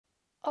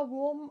A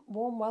warm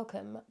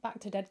welcome back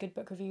to Dead Good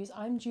Book Reviews.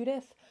 I'm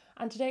Judith,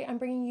 and today I'm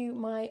bringing you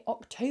my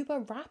October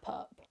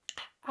wrap-up.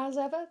 As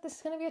ever, this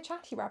is going to be a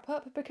chatty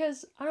wrap-up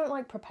because I don't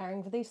like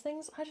preparing for these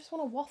things. I just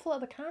want to waffle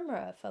at the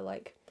camera for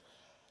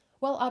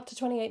up to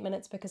 28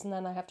 minutes because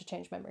then I have to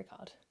change memory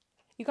card.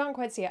 You can't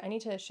quite see it. I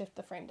need to shift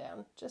the frame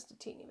down just a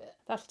teeny bit.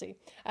 That'll do.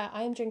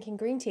 I am drinking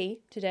green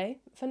tea today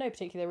for no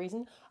particular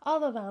reason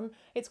other than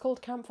it's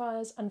called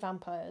Campfires and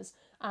Vampires,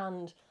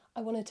 and I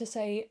wanted to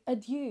say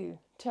adieu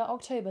to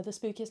October, the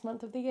spookiest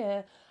month of the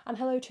year, and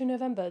hello to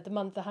November, the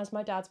month that has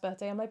my dad's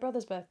birthday and my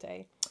brother's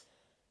birthday.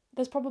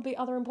 There's probably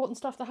other important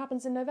stuff that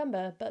happens in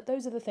November, but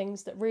those are the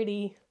things that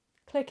really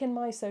click in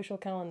my social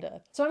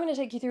calendar. So I'm going to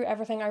take you through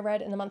everything I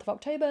read in the month of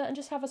October and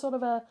just have a sort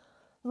of a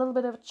little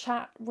bit of a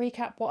chat,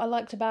 recap what I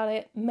liked about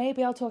it.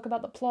 Maybe I'll talk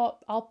about the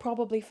plot, I'll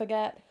probably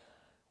forget.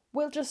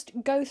 We'll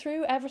just go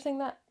through everything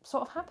that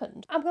sort of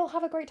happened, and we'll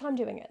have a great time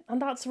doing it.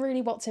 And that's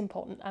really what's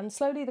important. And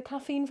slowly the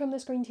caffeine from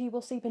this green tea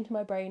will seep into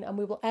my brain and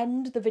we will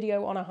end the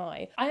video on a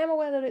high. I am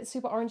aware that it's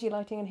super orangey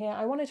lighting in here.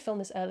 I wanted to film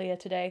this earlier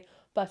today,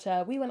 but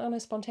we went on a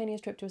spontaneous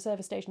trip to a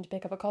service station to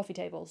pick up a coffee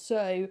table,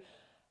 so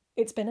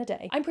it's been a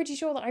day. I'm pretty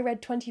sure that I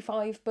read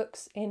 25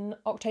 books in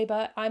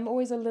October. I'm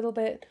always a little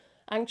bit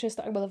anxious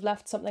that I will have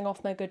left something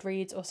off my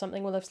Goodreads, or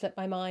something will have slipped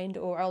my mind,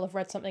 or I'll have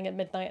read something at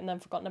midnight and then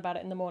forgotten about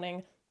it in the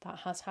morning.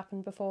 That has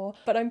happened before.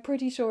 But I'm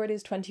pretty sure it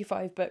is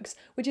 25 books,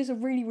 which is a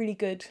really, really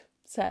good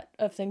set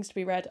of things to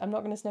be read. I'm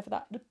not going to sniff at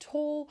that at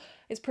all.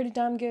 It's pretty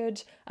damn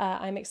good.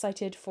 I'm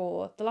excited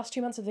for the last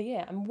 2 months of the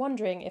year. I'm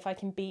wondering if I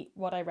can beat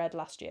what I read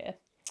last year.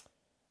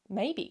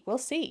 Maybe, we'll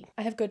see.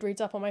 I have Goodreads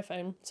up on my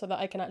phone so that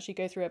I can actually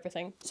go through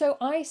everything. So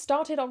I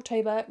started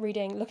October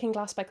reading Looking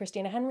Glass by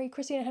Christina Henry.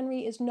 Christina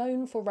Henry is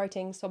known for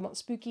writing somewhat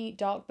spooky,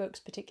 dark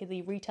books,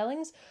 particularly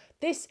retellings.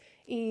 This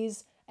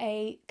is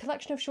a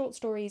collection of short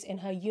stories in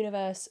her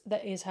universe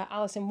that is her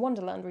Alice in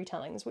Wonderland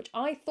retellings, which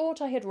I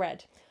thought I had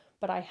read,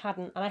 but I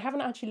hadn't. And I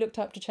haven't actually looked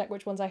up to check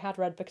which ones I had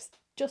read because it's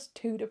just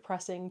too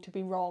depressing to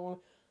be wrong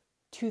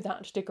to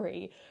that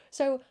degree.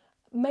 So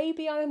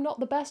maybe I am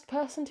not the best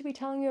person to be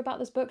telling you about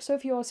this book, so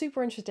if you are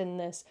super interested in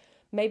this,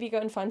 maybe go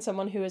and find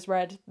someone who has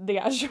read the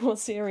actual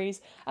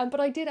series. But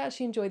I did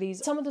actually enjoy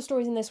these. Some of the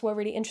stories in this were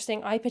really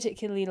interesting. I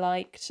particularly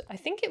liked, I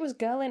think it was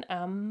Girl in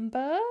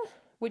Amber,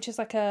 which is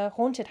like a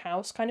haunted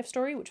house kind of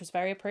story, which was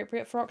very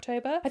appropriate for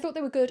October. I thought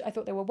they were good, I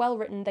thought they were well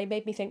written, they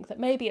made me think that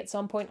maybe at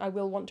some point I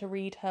will want to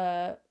read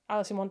her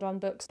Alice in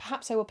Wonderland books.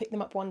 Perhaps I will pick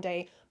them up one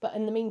day, but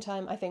in the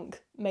meantime I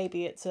think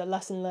maybe it's a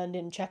lesson learned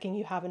in checking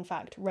you have in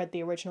fact read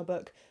the original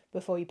book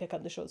before you pick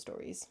up the short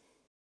stories.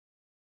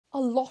 A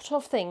lot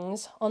of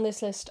things on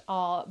this list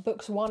are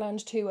books 1 and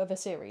 2 of a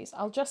series.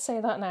 I'll just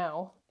say that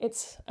now.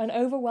 It's an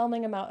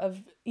overwhelming amount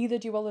of either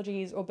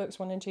duologies or books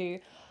 1 and 2.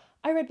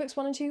 I read books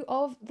 1 and 2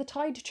 of the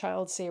Tide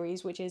Child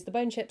series, which is The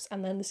Bone Ships,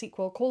 and then the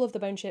sequel, Call of the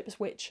Bone Ships,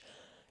 which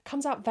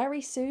comes out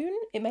very soon.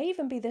 It may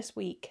even be this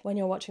week when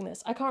you're watching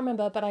this. I can't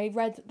remember, but I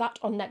read that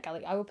on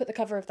NetGalley. I will put the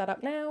cover of that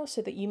up now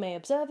so that you may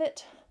observe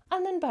it.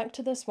 And then back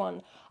to this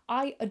one.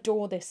 I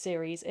adore this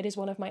series. It is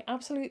one of my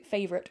absolute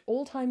favourite,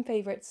 all-time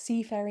favourite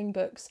seafaring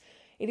books.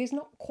 It is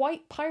not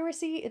quite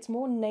piracy, it's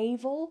more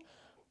naval,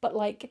 but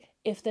like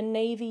if the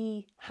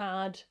Navy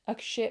had a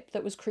ship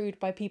that was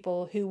crewed by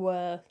people who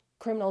were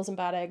criminals and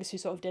bad eggs who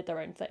sort of did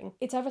their own thing.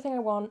 It's everything I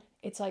want.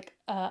 It's like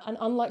an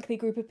unlikely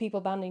group of people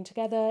banding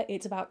together.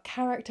 It's about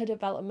character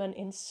development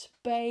in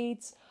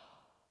spades.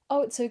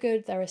 Oh, it's so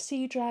good. There are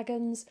sea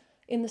dragons.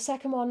 In the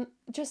second one,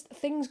 just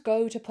things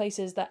go to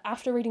places that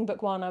after reading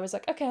book 1, I was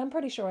like, okay, I'm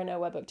pretty sure I know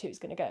where book 2 is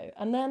going to go.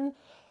 And then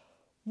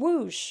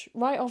whoosh,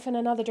 right off in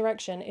another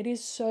direction. It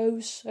is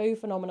so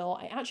phenomenal.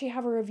 I actually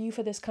have a review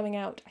for this coming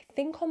out, I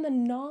think on the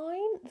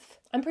 9th?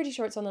 I'm pretty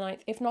sure it's on the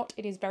 9th. If not,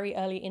 it is very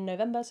early in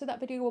November, so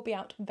that video will be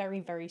out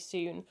very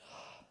soon.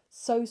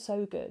 So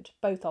good,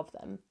 both of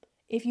them.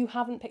 If you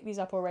haven't picked these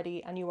up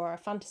already and you are a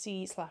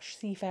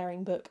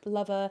fantasy/seafaring book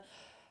lover,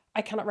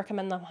 I cannot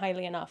recommend them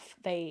highly enough.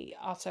 They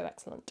are so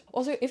excellent.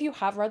 Also, if you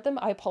have read them,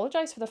 I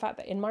apologise for the fact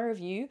that in my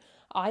review,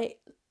 I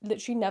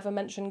literally never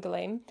mentioned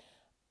Ghislaine.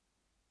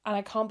 And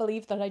I can't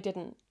believe that I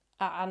didn't.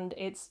 And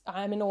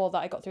I'm in awe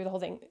that I got through the whole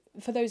thing.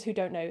 For those who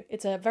don't know,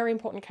 it's a very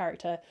important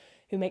character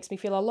who makes me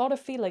feel a lot of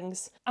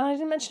feelings. And I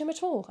didn't mention him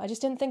at all. I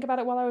just didn't think about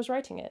it while I was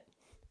writing it.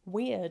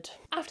 Weird.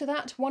 After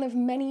that, one of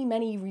many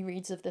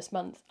rereads of this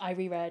month, I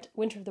reread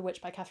Winter of the Witch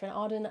by Catherine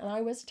Arden, and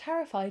I was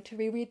terrified to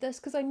reread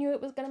this because I knew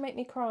it was going to make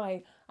me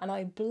cry. And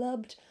I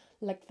blubbed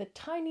like the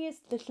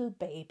tiniest little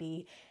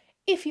baby.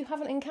 If you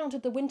haven't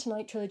encountered the Winter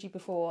Night trilogy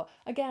before,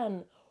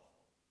 again,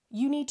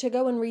 you need to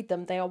go and read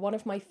them. They are one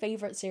of my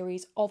favourite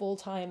series of all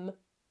time.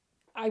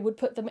 I would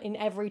put them in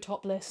every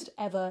top list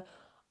ever.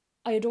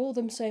 I adore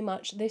them so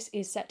much. This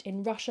is set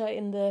in Russia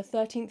in the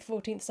 13th,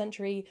 14th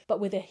century, but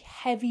with a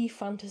heavy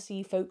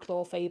fantasy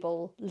folklore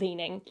fable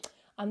leaning.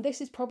 And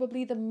this is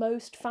probably the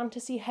most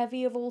fantasy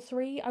heavy of all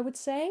three, I would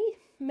say.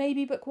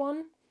 Maybe book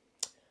 1.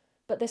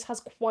 But this has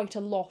quite a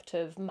lot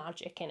of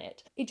magic in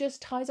it. It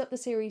just ties up the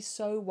series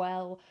so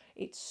well.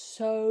 It's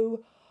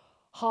so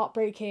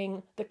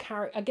heartbreaking.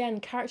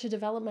 Character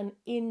development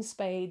in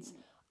spades.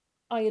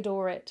 I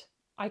adore it.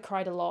 I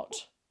cried a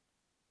lot.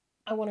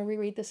 I want to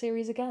reread the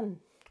series again.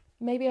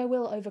 Maybe I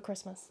will over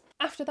Christmas.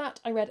 After that,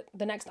 I read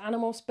the next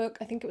Animorphs book.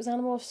 I think it was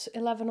Animorphs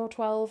 11 or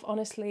 12.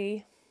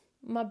 Honestly,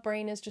 my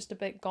brain is just a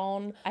bit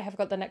gone. I have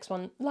got the next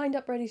one lined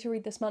up ready to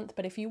read this month,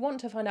 but if you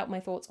want to find out my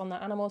thoughts on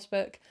that Animorphs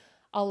book,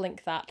 I'll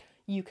link that.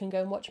 You can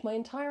go and watch my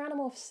entire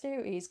Animorphs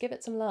series. Give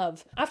it some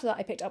love. After that,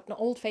 I picked up an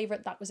old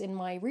favourite that was in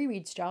my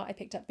rereads jar. I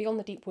picked up Beyond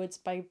the Deep Woods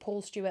by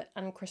Paul Stewart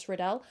and Chris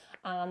Riddell,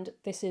 and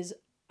this is,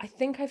 I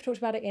think I've talked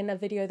about it in a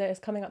video that is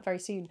coming up very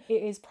soon.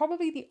 It is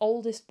probably the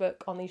oldest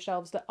book on these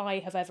shelves that I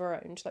have ever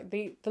owned. Like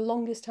the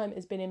longest time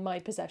it's been in my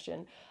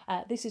possession.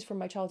 This is from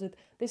my childhood.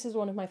 This is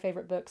one of my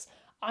favourite books.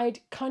 I'd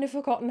kind of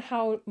forgotten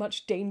how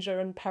much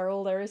danger and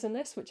peril there is in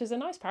this, which is a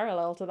nice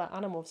parallel to that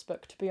Animorphs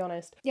book, to be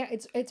honest. Yeah,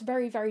 it's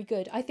very, very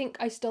good. I think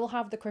I still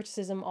have the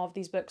criticism of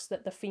these books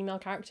that the female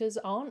characters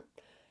aren't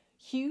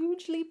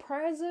hugely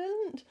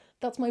present.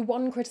 That's my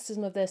one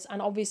criticism of this,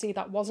 and obviously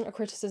that wasn't a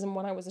criticism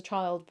when I was a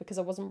child because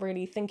I wasn't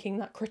really thinking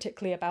that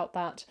critically about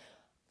that.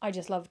 I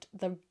just loved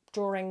the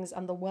drawings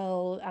and the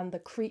world and the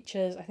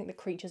creatures. I think the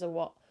creatures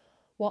are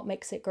what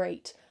makes it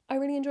great. I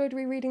really enjoyed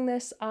rereading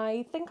this.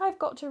 I think I've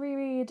got to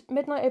reread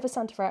Midnight Over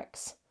Santa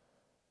Rex,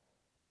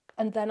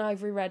 and then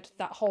I've reread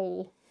that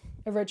whole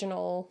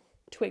original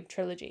Twig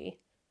trilogy,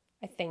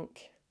 I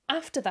think.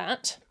 After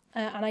that,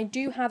 and I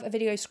do have a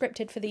video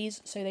scripted for these,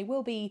 so they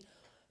will be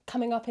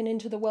coming up and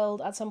into the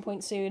world at some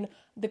point soon,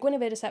 The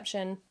Guinevere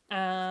Deception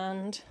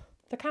and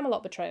The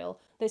Camelot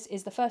Betrayal. This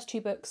is the first two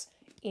books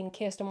in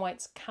Kirsten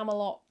White's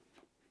Camelot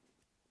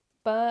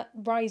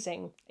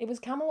Rising. It was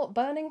Camelot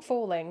Burning,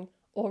 Falling,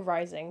 or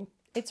Rising.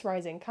 It's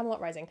Rising, Camelot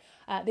Rising.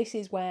 This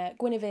is where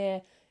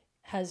Guinevere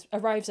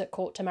arrives at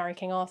court to marry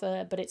King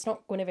Arthur, but it's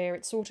not Guinevere,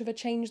 it's sort of a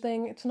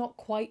changeling. It's not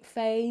quite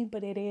Fae,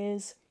 but it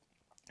is.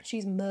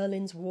 She's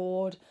Merlin's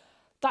ward,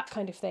 that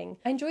kind of thing.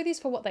 I enjoy these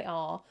for what they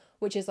are,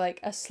 which is like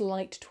a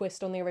slight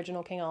twist on the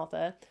original King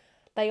Arthur.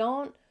 They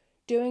aren't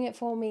doing it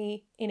for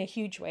me in a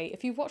huge way.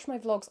 If you've watched my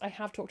vlogs, I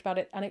have talked about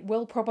it, and it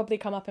will probably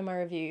come up in my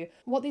review.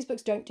 What these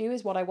books don't do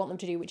is what I want them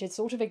to do, which is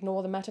sort of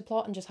ignore the meta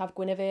plot and just have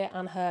Guinevere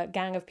and her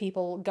gang of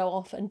people go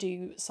off and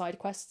do side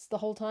quests the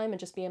whole time and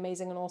just be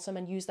amazing and awesome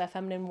and use their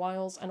feminine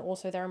wiles and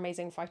also their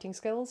amazing fighting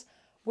skills.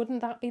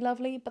 Wouldn't that be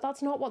lovely? But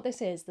that's not what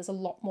this is. There's a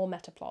lot more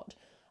meta plot.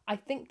 I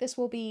think this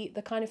will be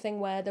the kind of thing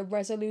where the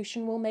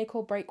resolution will make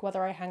or break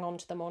whether I hang on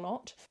to them or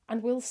not,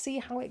 and we'll see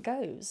how it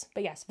goes.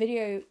 But yes,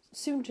 video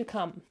soon to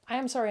come. I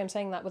am sorry I'm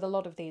saying that with a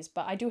lot of these,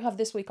 but I do have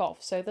this week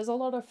off, so there's a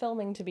lot of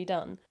filming to be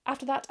done.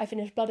 After that, I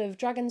finished Blood of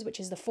Dragons,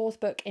 which is the fourth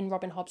book in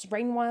Robin Hobb's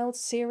Rainwild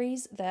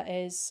series. There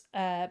has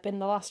been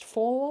the last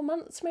 4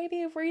 months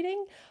maybe of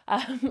reading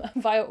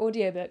via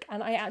audiobook,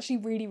 and I actually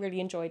really, really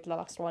enjoyed the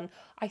last one.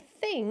 I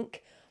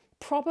think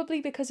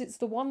probably because it's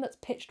the one that's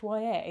pitched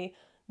YA,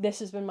 this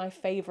has been my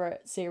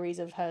favourite series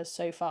of hers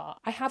so far.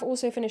 I have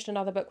also finished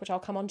another book, which I'll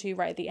come on to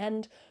right at the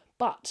end,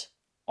 but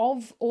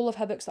of all of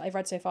her books that I've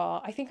read so far,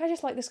 I think I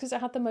just like this because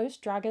it had the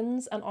most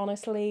dragons, and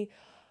honestly,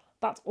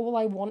 that's all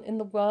I want in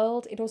the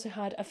world. It also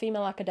had a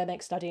female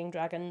academic studying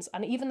dragons,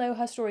 and even though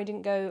her story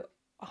didn't go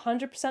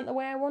 100% the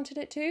way I wanted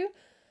it to,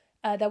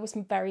 there were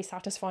some very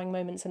satisfying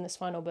moments in this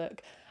final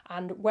book,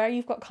 and where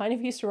you've got kind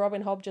of used to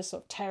Robin Hobb just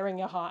sort of tearing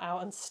your heart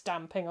out and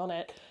stamping on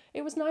it,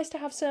 it was nice to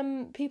have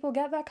some people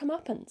get their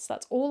comeuppance.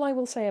 That's all I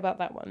will say about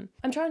that one.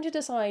 I'm trying to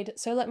decide,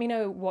 so let me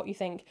know what you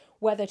think,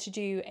 whether to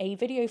do a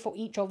video for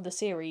each of the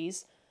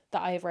series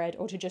that I have read,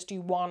 or to just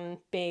do one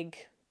big,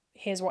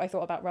 here's what I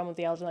thought about Realm of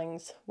the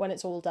Elderlings when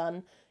it's all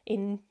done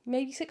in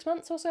maybe 6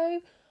 months or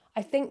so.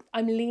 I think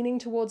I'm leaning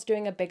towards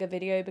doing a bigger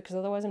video because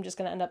otherwise I'm just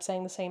going to end up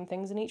saying the same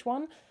things in each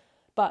one.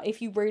 But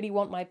if you really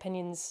want my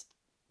opinions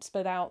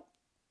split out,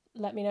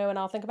 let me know and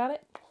I'll think about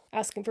it.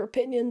 Asking for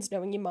opinions,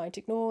 knowing you might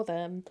ignore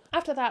them.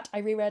 After that, I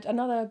reread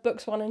another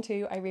books 1 and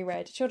 2. I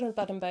reread Children of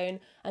Blood and Bone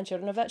and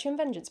Children of Virtue and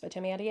Vengeance by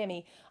Tomi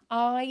Adeyemi.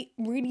 I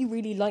really,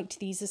 really liked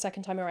these the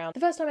second time around.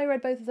 The first time I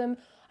read both of them,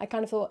 I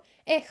kind of thought,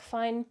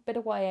 fine, bit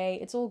of YA,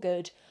 it's all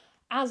good.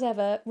 As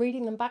ever,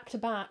 reading them back to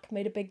back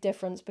made a big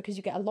difference because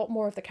you get a lot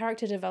more of the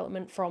character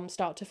development from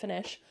start to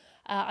finish.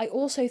 I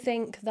also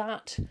think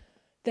that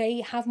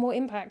they have more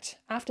impact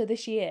after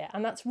this year,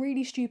 and that's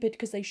really stupid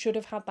because they should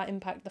have had that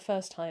impact the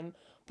first time.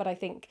 But I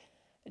think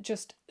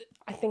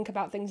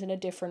about things in a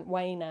different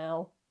way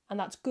now, and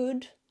that's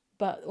good,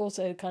 but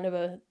also kind of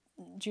a,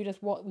 Judith,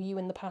 what were you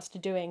in the past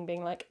doing?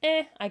 Being like,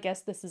 I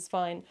guess this is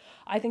fine.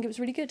 I think it was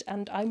really good,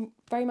 and I'm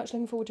very much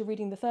looking forward to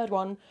reading the third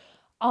one.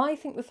 I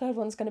think the third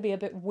one's going to be a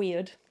bit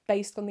weird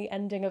based on the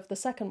ending of the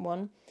second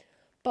one,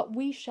 but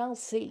we shall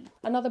see.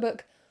 Another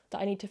book that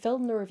I need to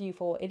film the review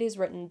for, it is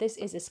written. This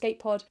is Escape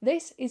Pod.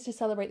 This is to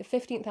celebrate the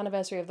 15th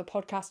anniversary of the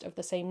podcast of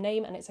the same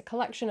name, and it's a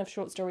collection of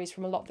short stories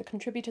from a lot of the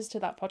contributors to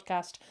that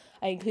podcast,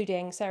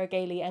 including Sarah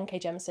Gailey, N.K.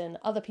 Jemisin,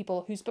 other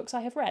people whose books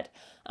I have read.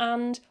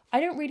 And I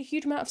don't read a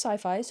huge amount of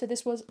sci-fi, so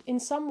this was in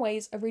some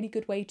ways a really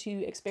good way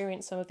to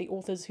experience some of the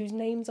authors whose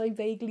names I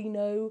vaguely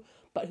know,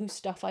 but whose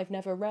stuff I've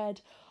never read.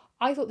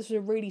 I thought this was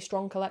a really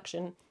strong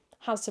collection.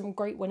 has some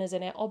great winners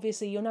in it.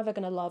 Obviously, you're never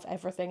going to love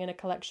everything in a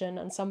collection,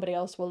 and somebody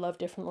else will love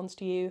different ones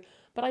to you.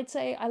 But I'd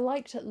say I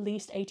liked at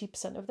least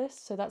 80% of this,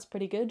 so that's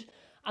pretty good.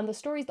 And the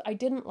stories that I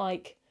didn't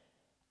like,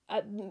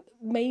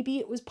 maybe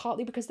it was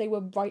partly because they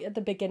were right at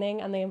the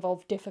beginning and they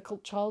involved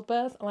difficult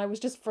childbirth, and I was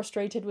just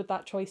frustrated with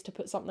that choice to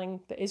put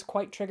something that is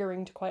quite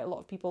triggering to quite a lot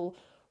of people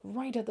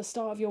right at the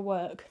start of your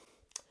work.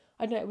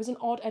 I don't know, it was an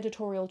odd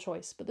editorial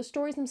choice, but the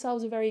stories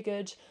themselves are very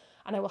good,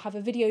 and I will have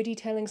a video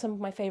detailing some of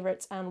my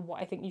favourites and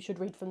what I think you should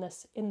read from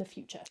this in the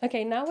future.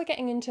 Okay, now we're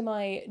getting into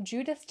my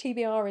Judith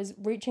TBR is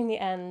reaching the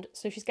end,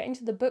 so she's getting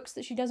to the books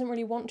that she doesn't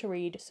really want to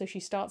read, so she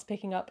starts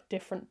picking up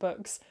different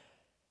books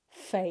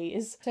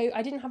phase. So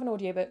I didn't have an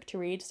audiobook to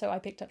read, so I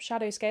picked up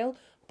Shadow Scale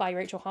by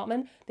Rachel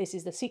Hartman. This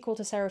is the sequel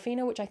to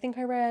Serafina, which I think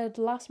I read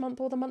last month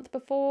or the month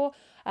before.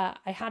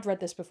 I had read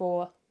this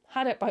before,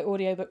 had it by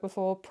audiobook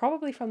before,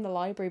 probably from the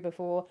library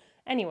before.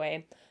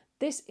 Anyway,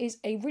 this is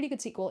a really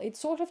good sequel. It's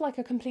sort of like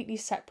a completely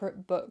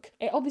separate book.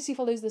 It obviously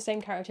follows the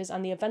same characters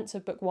and the events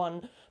of book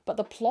one, but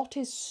the plot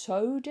is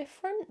so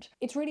different.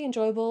 It's really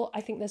enjoyable.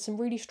 I think there's some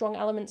really strong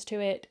elements to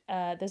it.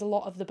 There's a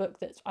lot of the book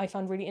that I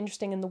found really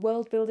interesting in the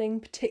world building,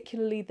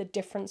 particularly the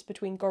difference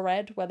between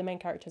Gored, where the main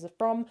characters are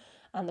from,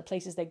 and the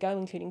places they go,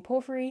 including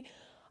Porphyry.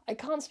 I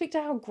can't speak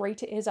to how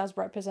great it is as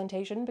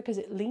representation because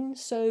it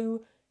leans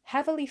so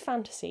heavily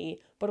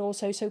fantasy, but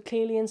also so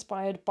clearly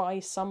inspired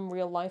by some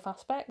real life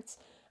aspects.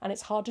 And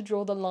it's hard to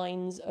draw the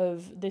lines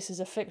of this is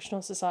a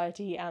fictional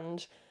society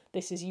and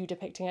this is you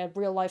depicting a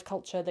real life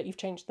culture that you've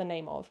changed the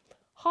name of.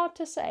 Hard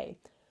to say,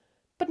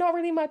 but not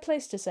really my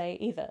place to say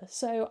either.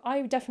 So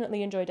I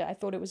definitely enjoyed it. I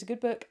thought it was a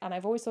good book, and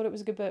I've always thought it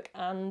was a good book,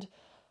 and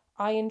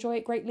I enjoy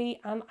it greatly.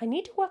 And I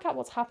need to work out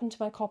what's happened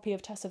to my copy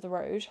of Tess of the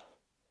Road.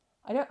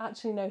 I don't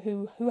actually know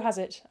who has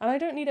it, and I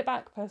don't need it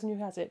back, person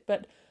who has it,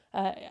 but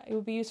it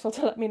would be useful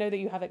to let me know that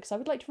you have it, because I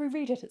would like to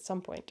reread it at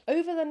some point.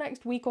 Over the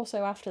next week or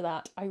so after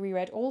that, I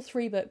reread all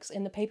 3 books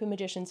in the Paper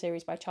Magician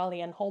series by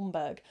Charlie N.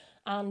 Holmberg,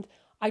 and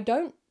I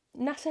don't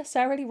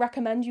necessarily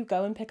recommend you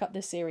go and pick up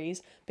this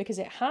series because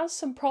it has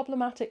some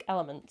problematic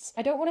elements.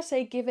 I don't want to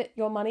say give it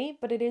your money,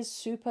 but it is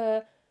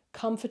super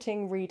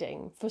comforting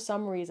reading for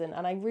some reason,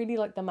 and I really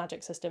like the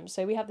magic system.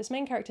 So we have this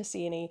main character,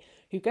 Sione,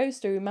 who goes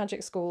through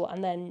magic school,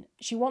 and then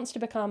she wants to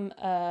become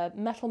a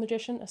metal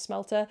magician, a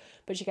smelter,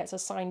 but she gets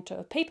assigned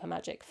to paper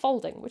magic,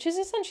 folding, which is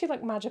essentially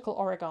like magical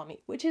origami,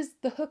 which is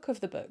the hook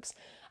of the books.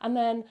 And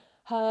then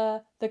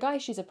the guy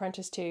she's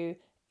apprenticed to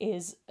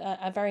is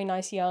a very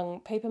nice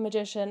young paper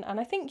magician, and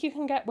I think you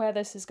can get where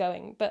this is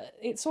going, but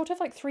it's sort of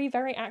like 3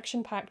 very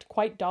action-packed,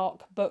 quite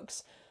dark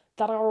books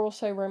that are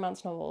also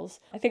romance novels.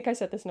 I think I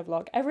said this in a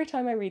vlog. Every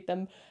time I read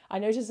them, I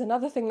notice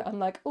another thing that I'm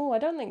like, oh, I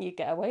don't think you'd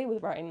get away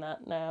with writing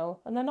that now.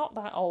 And they're not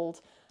that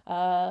old.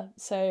 I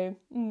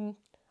don't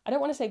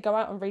want to say go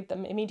out and read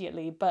them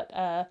immediately, but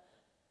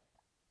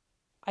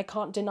I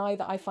can't deny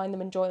that I find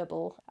them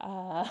enjoyable.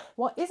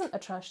 What isn't a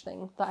trash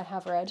thing that I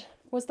have read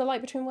was The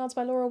Light Between Worlds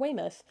by Laura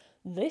Weymouth.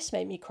 This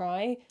made me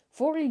cry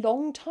for a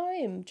long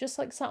time, just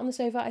like sat on the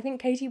sofa. I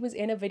think Katie was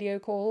in a video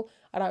call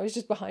and I was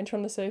just behind her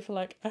on the sofa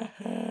like,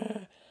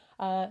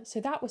 so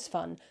that was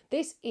fun.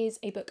 This is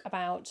a book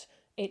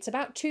it's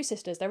about 2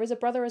 sisters. There is a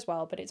brother as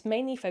well, but it's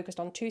mainly focused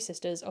on 2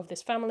 sisters of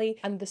this family,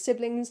 and the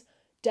siblings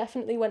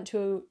definitely went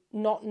to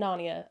not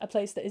Narnia, a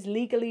place that is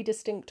legally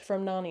distinct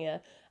from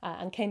Narnia,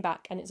 and came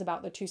back, and it's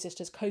about the 2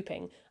 sisters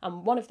coping.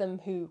 And one of them,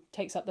 who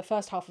takes up the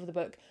first half of the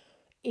book,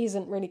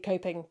 isn't really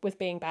coping with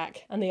being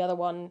back, and the other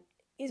one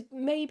is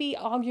maybe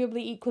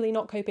arguably equally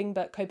not coping,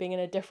 but coping in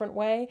a different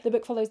way. The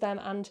book follows them,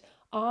 and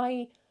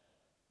I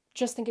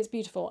just think it's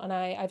beautiful, and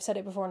I've said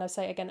it before and I'll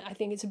say it again. I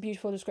think it's a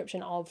beautiful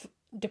description of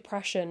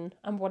depression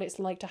and what it's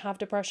like to have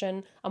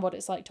depression and what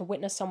it's like to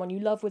witness someone you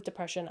love with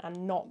depression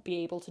and not be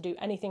able to do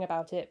anything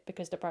about it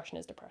because depression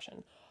is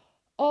depression.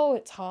 Oh,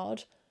 it's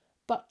hard,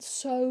 but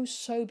so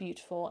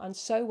beautiful and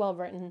so well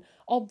written.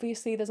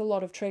 Obviously there's a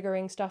lot of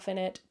triggering stuff in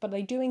it, but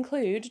they do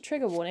include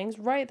trigger warnings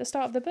right at the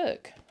start of the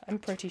book. I'm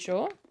pretty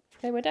sure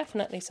they were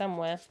definitely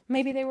somewhere.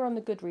 Maybe they were on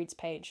the Goodreads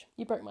page.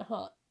 You broke my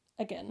heart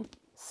again.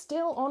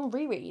 Still on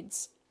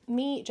rereads.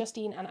 Me,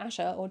 Justine and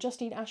Asher, or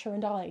Justine, Asher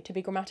and I, to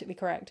be grammatically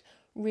correct,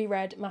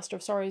 reread Master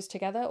of Sorrows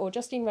together, or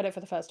Justine read it for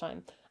the first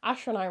time.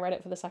 Asher and I read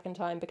it for the second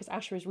time because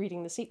Asher is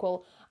reading the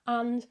sequel,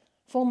 and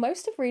for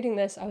most of reading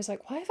this, I was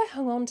like, why have I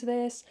hung on to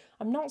this?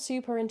 I'm not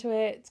super into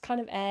it, it's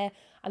kind of air.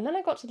 And then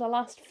I got to the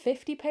last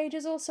 50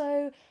 pages or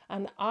so,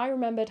 and I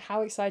remembered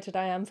how excited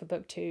I am for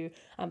book 2,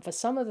 and for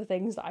some of the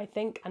things that I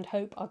think and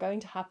hope are going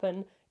to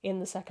happen in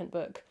the second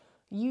book.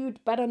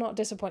 You'd better not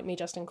disappoint me,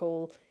 Justin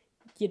Cole.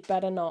 You'd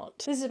better not.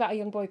 This is about a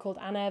young boy called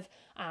Anev,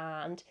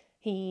 and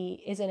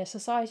he is in a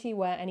society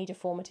where any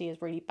deformity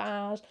is really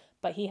bad,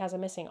 but he has a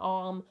missing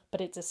arm,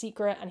 but it's a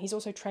secret, and he's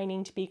also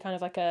training to be kind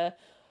of like they're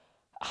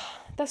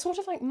sort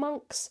of like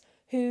monks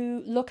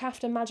who look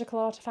after magical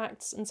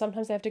artifacts, and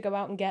sometimes they have to go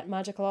out and get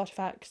magical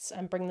artifacts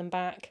and bring them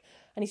back,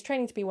 and he's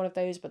training to be one of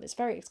those, but it's a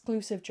very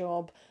exclusive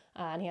job,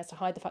 and he has to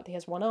hide the fact that he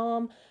has one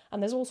arm,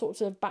 and there's all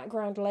sorts of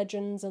background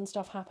legends and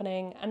stuff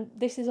happening, and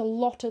this is a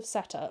lot of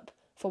setup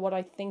for what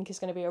I think is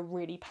going to be a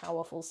really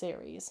powerful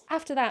series.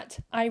 After that,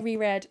 I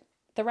reread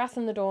The Wrath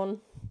and the Dawn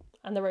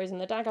and The Rose and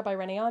the Dagger by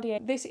Renée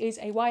Ahdieh. This is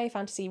a YA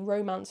fantasy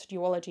romance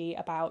duology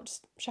about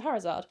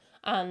Scheherazade,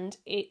 and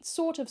it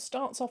sort of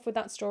starts off with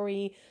that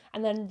story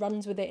and then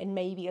runs with it in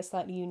maybe a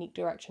slightly unique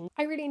direction.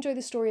 I really enjoy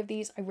the story of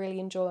these. I really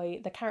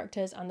enjoy the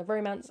characters and the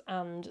romance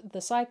and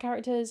the side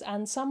characters,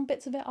 and some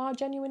bits of it are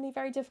genuinely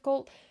very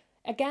difficult.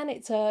 Again,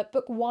 it's a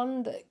book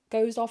one that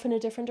goes off in a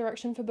different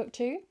direction for book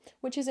two,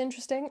 which is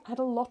interesting. I had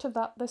a lot of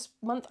that this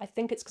month. I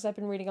think it's because I've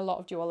been reading a lot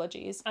of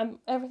duologies.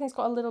 Everything's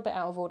got a little bit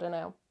out of order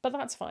now, but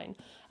that's fine.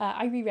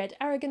 I reread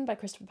Eragon by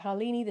Christopher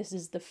Paolini. This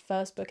is the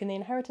first book in the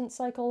Inheritance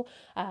cycle.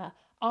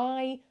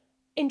 I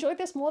enjoyed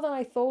this more than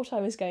I thought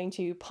I was going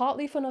to,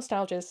 partly for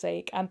nostalgia's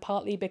sake and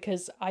partly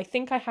because I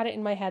think I had it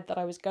in my head that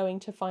I was going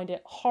to find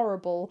it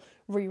horrible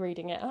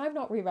rereading it, and I've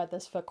not reread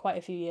this for quite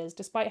a few years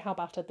despite how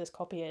battered this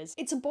copy is.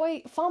 It's a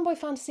farm boy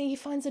fantasy. He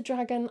finds a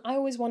dragon. I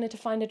always wanted to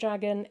find a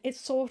dragon.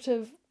 It's sort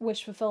of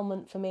wish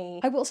fulfillment for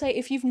me. I will say,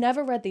 if you've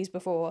never read these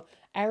before,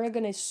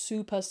 Eragon is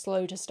super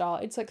slow to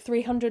start. It's like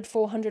 300,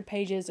 400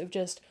 pages of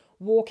just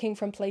walking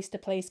from place to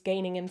place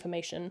gaining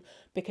information,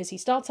 because he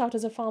starts out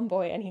as a farm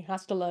boy and he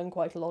has to learn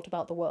quite a lot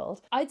about the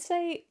world. I'd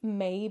say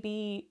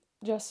maybe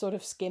just sort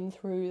of skim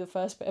through the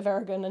first bit of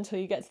Eragon until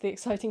you get to the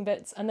exciting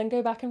bits and then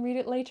go back and read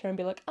it later and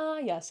be like, ah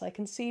yes, I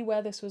can see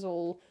where this was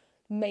all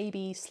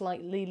maybe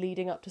slightly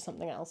leading up to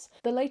something else.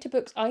 The later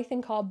books I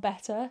think are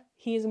better.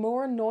 He is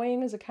more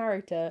annoying as a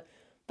character,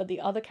 but the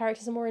other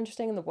characters are more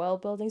interesting and the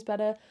world building's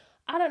better.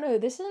 I don't know,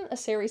 this isn't a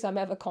series I'm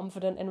ever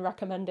confident in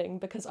recommending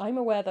because I'm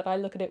aware that I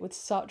look at it with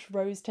such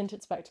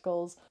rose-tinted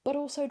spectacles, but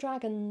also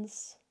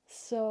dragons,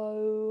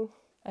 so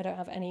I don't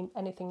have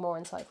anything more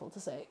insightful to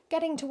say.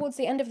 Getting towards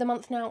the end of the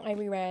month now, I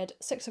reread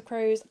Six of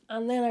Crows,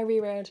 and then I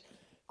reread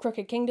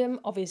Crooked Kingdom.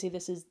 Obviously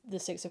this is the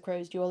Six of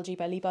Crows duology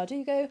by Leigh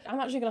Bardugo.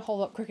 I'm actually going to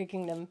hold up Crooked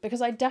Kingdom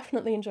because I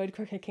definitely enjoyed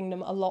Crooked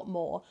Kingdom a lot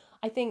more.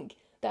 I think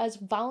there's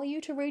value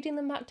to reading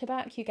them back to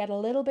back. You get a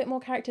little bit more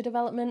character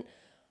development,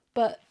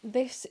 but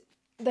there's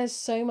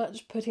so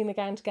much putting the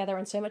gang together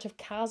and so much of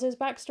Kaz's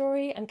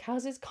backstory, and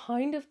Kaz is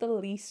kind of the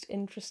least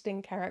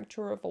interesting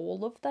character of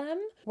all of them.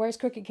 Whereas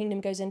Crooked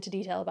Kingdom goes into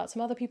detail about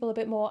some other people a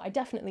bit more. I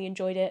definitely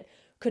enjoyed it.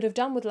 Could have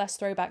done with less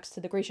throwbacks to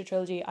the Grisha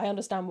trilogy. I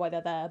understand why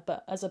they're there,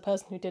 but as a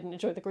person who didn't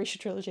enjoy the Grisha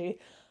trilogy,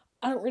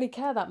 I don't really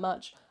care that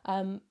much,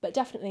 but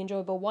definitely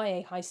enjoyable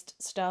YA heist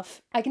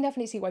stuff. I can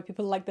definitely see why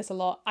people like this a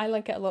lot. I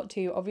like it a lot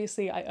too.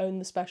 Obviously, I own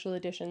the special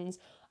editions.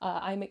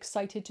 I'm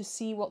excited to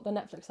see what the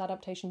Netflix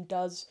adaptation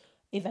does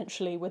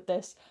eventually with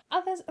this.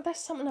 There's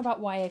something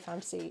about YA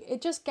fantasy. It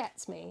just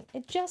gets me.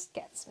 It just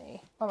gets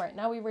me. Alright,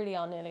 now we really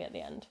are nearly at the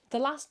end. The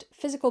last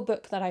physical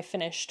book that I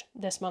finished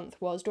this month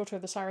was Daughter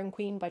of the Siren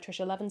Queen by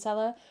Trisha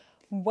Levenseller.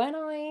 When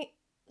I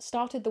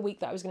started the week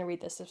that I was going to read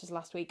this was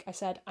last week, I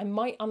said I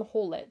might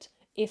unhaul it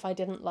if I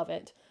didn't love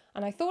it.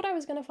 And I thought I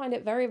was going to find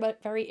it very,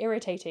 very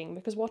irritating,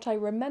 because what I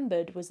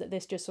remembered was that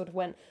this just sort of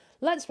went,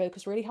 let's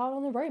focus really hard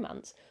on the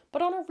romance.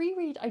 But on a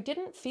reread, I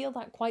didn't feel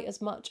that quite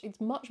as much.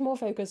 It's much more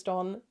focused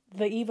on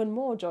the even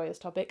more joyous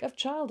topic of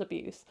child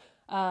abuse.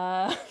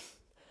 So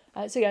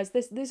yes,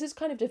 this is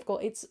kind of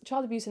difficult. It's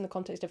child abuse in the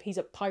context of he's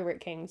a pirate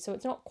king, so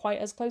it's not quite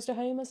as close to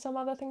home as some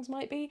other things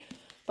might be.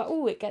 But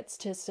oh, it gets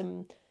to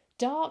some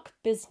dark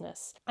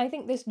business. I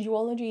think this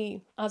duology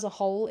as a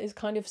whole is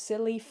kind of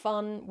silly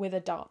fun with a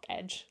dark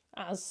edge,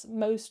 as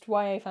most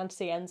YA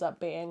fantasy ends up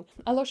being.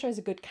 Alosha is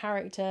a good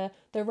character,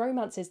 the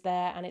romance is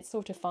there and it's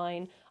sort of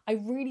fine. I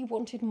really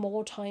wanted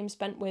more time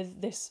spent with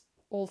this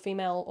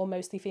all-female or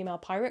mostly female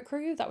pirate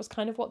crew. That was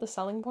kind of what the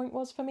selling point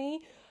was for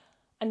me,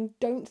 and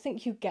don't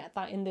think you get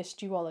that in this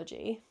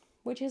duology,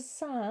 which is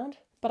sad.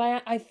 But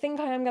I think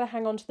I am going to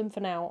hang on to them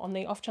for now, on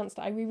the off chance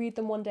that I reread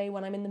them one day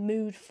when I'm in the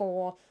mood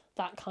for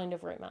that kind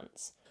of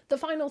romance. The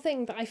final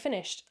thing that I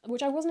finished,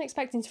 which I wasn't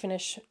expecting to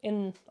finish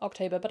in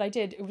October, but I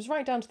did, it was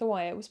right down to the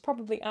wire, it was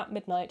probably at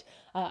midnight,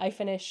 I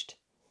finished,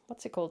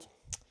 what's it called?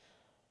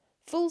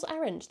 Fool's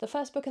Errand, the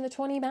first book in the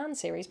 20 Man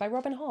series by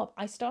Robin Hobb.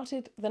 I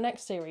started the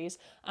next series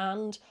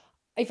and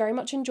I very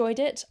much enjoyed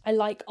it. I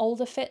like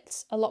older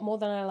Fitz a lot more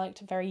than I liked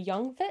very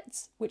young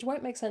Fitz, which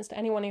won't make sense to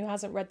anyone who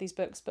hasn't read these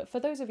books, but for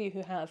those of you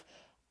who have,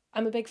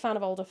 I'm a big fan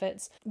of older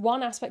Fitz.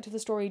 One aspect of the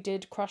story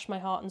did crush my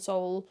heart and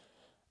soul,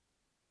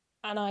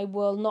 and I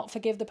will not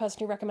forgive the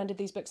person who recommended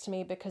these books to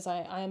me because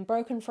I am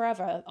broken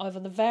forever over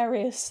the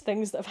various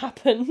things that have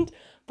happened.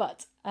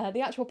 But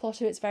the actual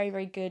plot of it's very,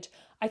 very good.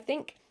 I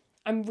think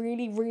I'm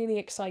really, really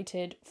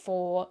excited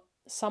for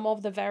some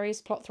of the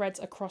various plot threads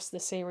across the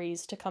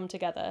series to come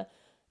together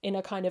in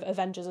a kind of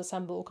Avengers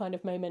Assemble kind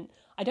of moment.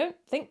 I don't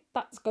think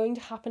that's going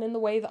to happen in the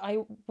way that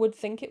I would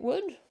think it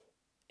would.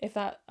 If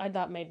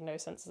that made no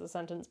sense as a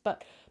sentence,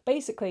 but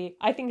basically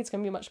I think it's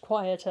going to be much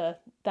quieter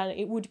than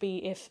it would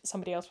be if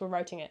somebody else were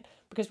writing it,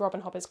 because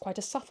Robin Hobb is quite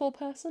a subtle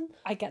person.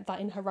 I get that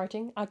in her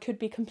writing. I could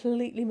be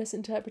completely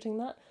misinterpreting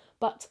that,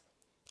 but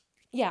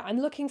yeah, I'm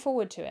looking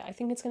forward to it. I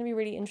think it's going to be a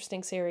really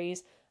interesting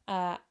series,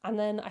 And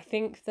then I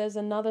think there's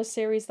another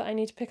series that I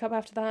need to pick up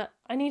after that.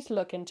 I need to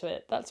look into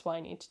it. That's what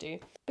I need to do.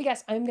 But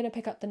yes, I'm going to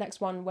pick up the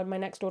next one when my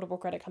next Audible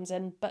credit comes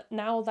in. But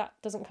now that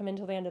doesn't come in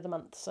till the end of the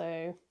month,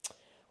 so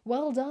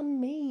well done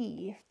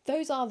me.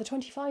 Those are the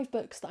 25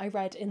 books that I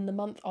read in the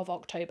month of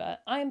October.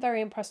 I am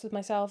very impressed with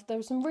myself. There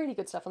was some really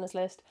good stuff on this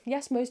list.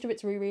 Yes, most of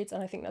it's rereads,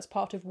 and I think that's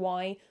part of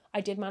why I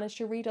did manage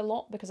to read a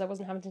lot, because I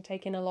wasn't having to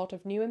take in a lot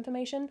of new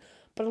information.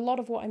 But a lot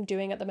of what I'm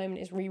doing at the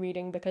moment is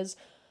rereading, because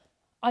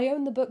I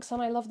own the books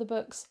and I love the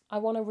books. I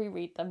want to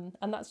reread them,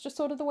 and that's just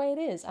sort of the way it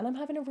is. And I'm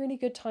having a really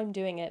good time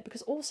doing it,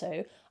 because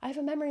also I have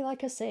a memory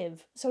like a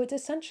sieve. So it's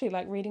essentially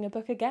like reading a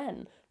book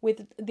again,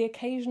 with the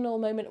occasional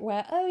moment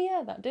where, oh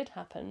yeah, that did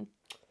happen.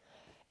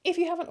 If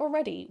you haven't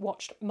already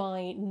watched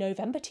my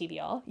November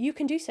TBR, you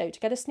can do so to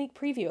get a sneak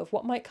preview of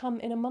what might come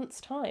in a month's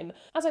time.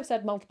 As I've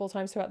said multiple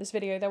times throughout this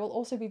video, there will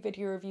also be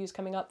video reviews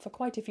coming up for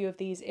quite a few of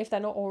these if they're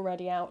not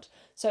already out.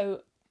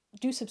 So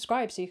do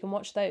subscribe so you can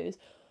watch those.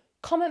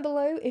 Comment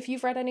below if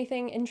you've read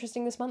anything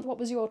interesting this month. What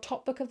was your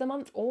top book of the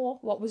month, or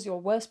what was your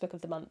worst book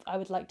of the month? I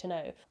would like to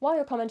know. While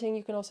you're commenting,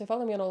 you can also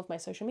follow me on all of my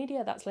social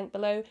media. That's linked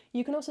below.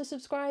 You can also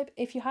subscribe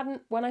if you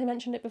hadn't when I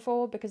mentioned it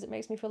before, because it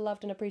makes me feel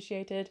loved and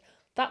appreciated.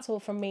 That's all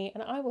from me,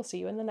 and I will see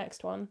you in the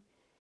next one.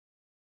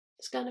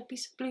 It's gonna be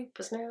some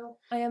bloopers now.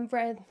 I am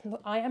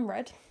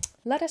red.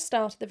 Let us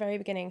start at the very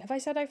beginning. Have I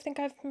said I think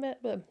I've...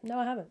 No,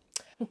 I haven't.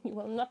 You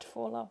will not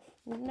fall off.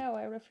 No,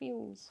 I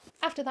refuse.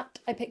 After that,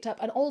 I picked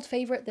up an old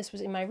favourite. This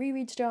was in my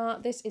rereads jar.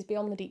 This is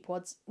Beyond the Deep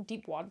Woods.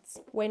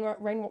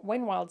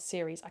 Wayne Wilde's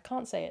series. I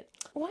can't say it.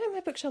 Why are my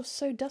bookshelves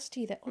so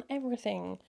dusty? They're on everything.